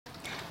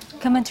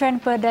Kementerian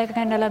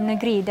Perdagangan Dalam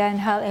Negeri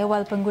dan Hal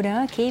Ehwal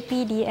Pengguna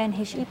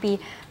KPDNHEP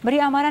beri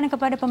amaran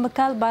kepada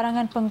pembekal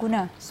barangan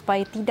pengguna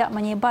supaya tidak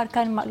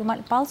menyebarkan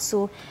maklumat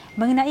palsu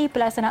mengenai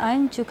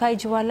pelaksanaan Cukai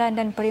Jualan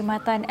Dan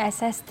Perkhidmatan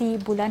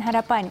SST bulan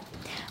hadapan.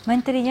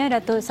 Menterinya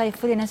Datuk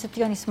Saifuddin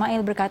Nasution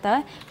Ismail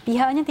berkata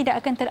pihaknya tidak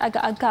akan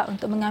teragak-agak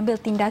untuk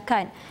mengambil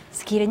tindakan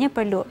sekiranya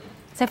perlu.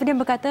 Saifuddin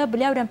berkata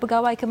beliau dan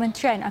pegawai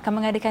kementerian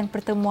akan mengadakan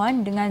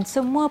pertemuan dengan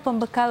semua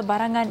pembekal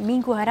barangan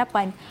minggu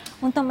hadapan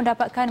untuk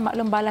mendapatkan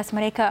maklum balas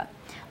mereka.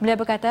 Beliau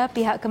berkata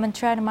pihak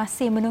kementerian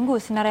masih menunggu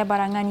senarai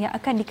barangan yang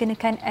akan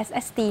dikenakan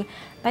SST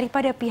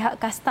daripada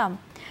pihak kastam.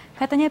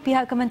 Katanya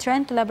pihak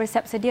kementerian telah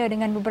bersiap sedia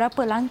dengan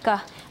beberapa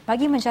langkah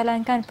bagi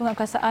menjalankan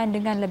penguatkuasaan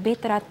dengan lebih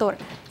teratur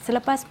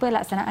selepas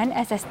pelaksanaan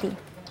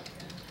SST.